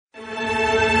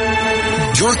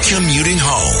You're commuting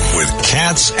home with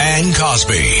Katz and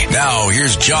Cosby. Now,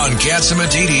 here's John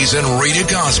Catsimatidis and Rita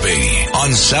Cosby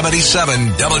on 77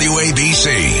 WABC.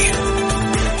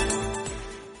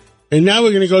 And now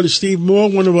we're going to go to Steve Moore,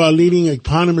 one of our leading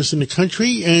economists in the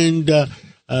country, and the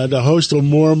host of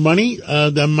More Money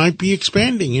that might be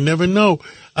expanding. You never know.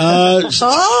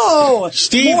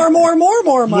 Steve, more money.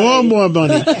 More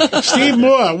money. Steve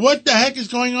Moore, what the heck is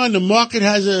going on? The market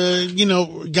has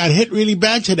got hit really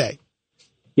bad today.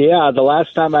 Yeah, the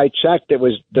last time I checked,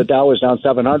 the Dow was down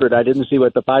 700. I didn't see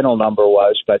what the final number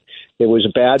was, but it was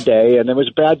a bad day. And it was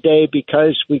a bad day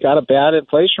because we got a bad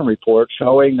inflation report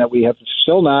showing that we have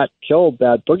still not killed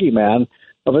that boogeyman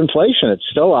of inflation. It's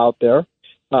still out there.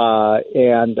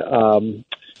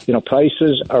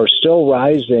 Prices are still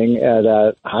rising at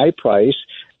a high price.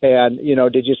 And,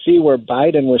 did you see where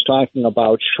Biden was talking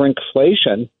about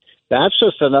shrinkflation? That's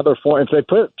just another form. If they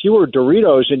put fewer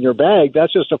Doritos in your bag,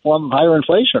 that's just a form of higher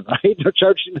inflation, right? They're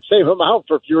charging the same amount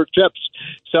for fewer chips.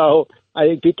 So I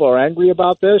think people are angry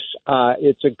about this.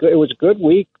 It was a good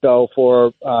week though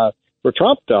for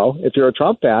Trump though. If you're a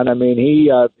Trump fan, I mean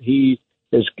he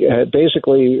is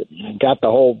basically got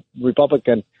the whole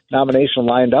Republican nomination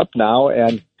lined up now,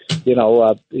 and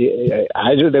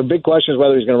the big question is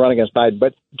whether he's going to run against Biden.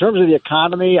 But in terms of the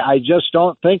economy, I just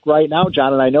don't think right now,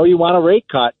 John, and I know you want a rate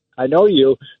cut. I know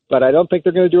you, but I don't think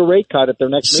they're going to do a rate cut at their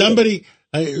next meeting.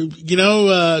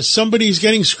 Somebody's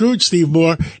getting screwed, Steve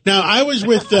Moore. Now, I was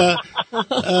with the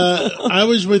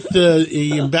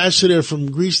ambassador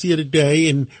from Greece the other day,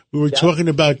 and we were talking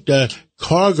about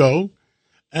cargo,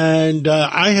 and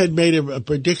I had made a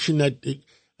prediction that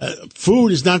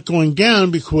food is not going down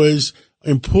because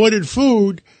imported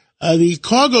food, the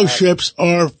cargo ships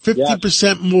are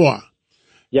 50% more.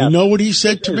 Yeah. You know what he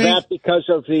said to me? Is that because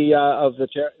of the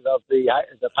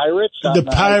pirates? The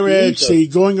pirates,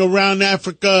 going around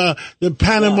Africa, the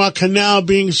Panama Canal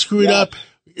being screwed up.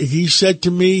 He said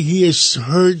to me he has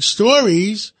heard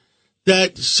stories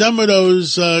that some of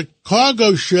those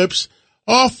cargo ships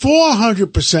are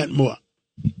 400% more.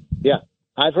 Yeah,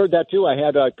 I've heard that too. I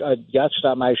had a guest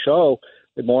on my show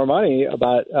with More Money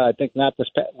about, I think not this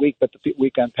week, but the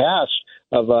weekend past,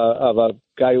 of a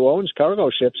guy who owns cargo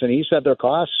ships, and he said their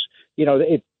costs,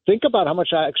 think about how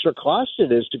much extra cost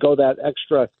it is to go that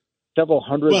extra several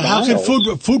hundred miles. How can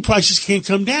food prices can't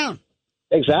come down?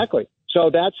 Exactly. So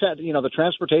that's the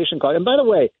transportation cost. And by the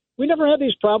way, we never had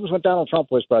these problems when Donald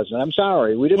Trump was president. I'm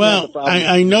sorry. We didn't have the problem.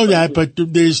 I know that, but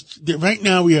right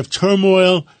now we have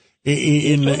turmoil not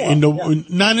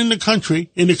in the country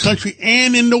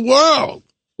and in the world.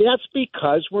 That's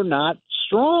because we're not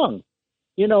strong.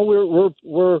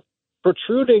 We're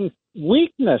protruding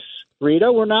weakness,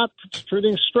 Rita. We're not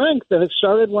protruding strength. And it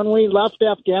started when we left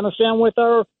Afghanistan with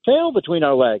our tail between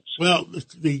our legs. Well,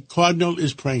 the Cardinal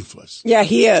is praying for us. Yeah,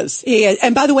 he is.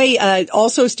 And by the way,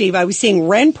 also, Steve, I was seeing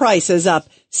rent prices up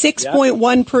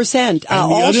 6.1%.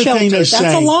 All shelters.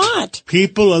 That's a lot.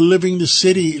 People are leaving the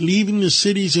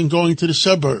cities and going to the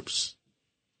suburbs.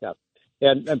 Yeah.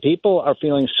 And people are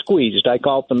feeling squeezed. I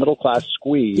call it the middle class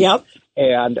squeeze. Yep.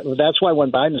 And that's why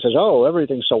when Biden says, "Oh,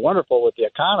 everything's so wonderful with the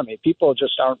economy," people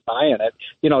just aren't buying it.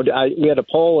 We had a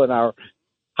poll in our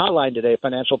hotline today,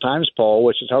 Financial Times poll,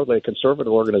 which is hardly a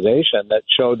conservative organization, that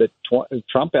showed that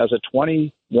Trump has a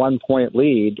 21-point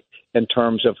lead in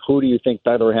terms of who do you think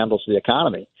better handles the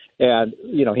economy. And,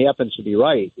 he happens to be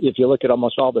right. If you look at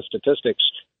almost all the statistics,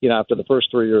 after the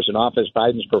first 3 years in office,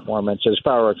 Biden's performance has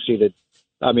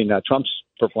Trump's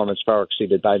performance far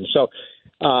exceeded Biden. So,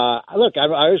 look, I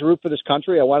always root for this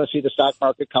country. I want to see the stock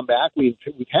market come back. We've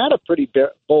had a pretty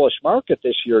bullish market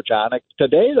this year, John.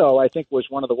 Today, though, I think was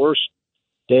one of the worst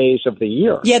days of the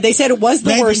year. Yeah, they said it was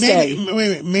the worst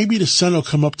day. Maybe the sun will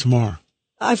come up tomorrow.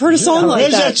 I've heard a song like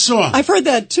that. Where's that song? I've heard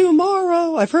that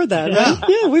tomorrow. I've heard that. Yeah, right?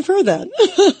 Yeah, we've heard that.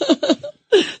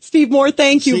 Steve Moore,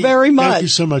 thank you very much. Thank you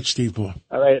so much, Steve Moore.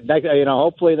 All right.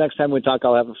 Hopefully next time we talk,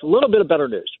 I'll have a little bit of better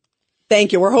news.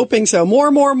 Thank you. We're hoping so.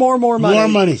 More money. More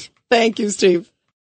money. Thank you, Steve.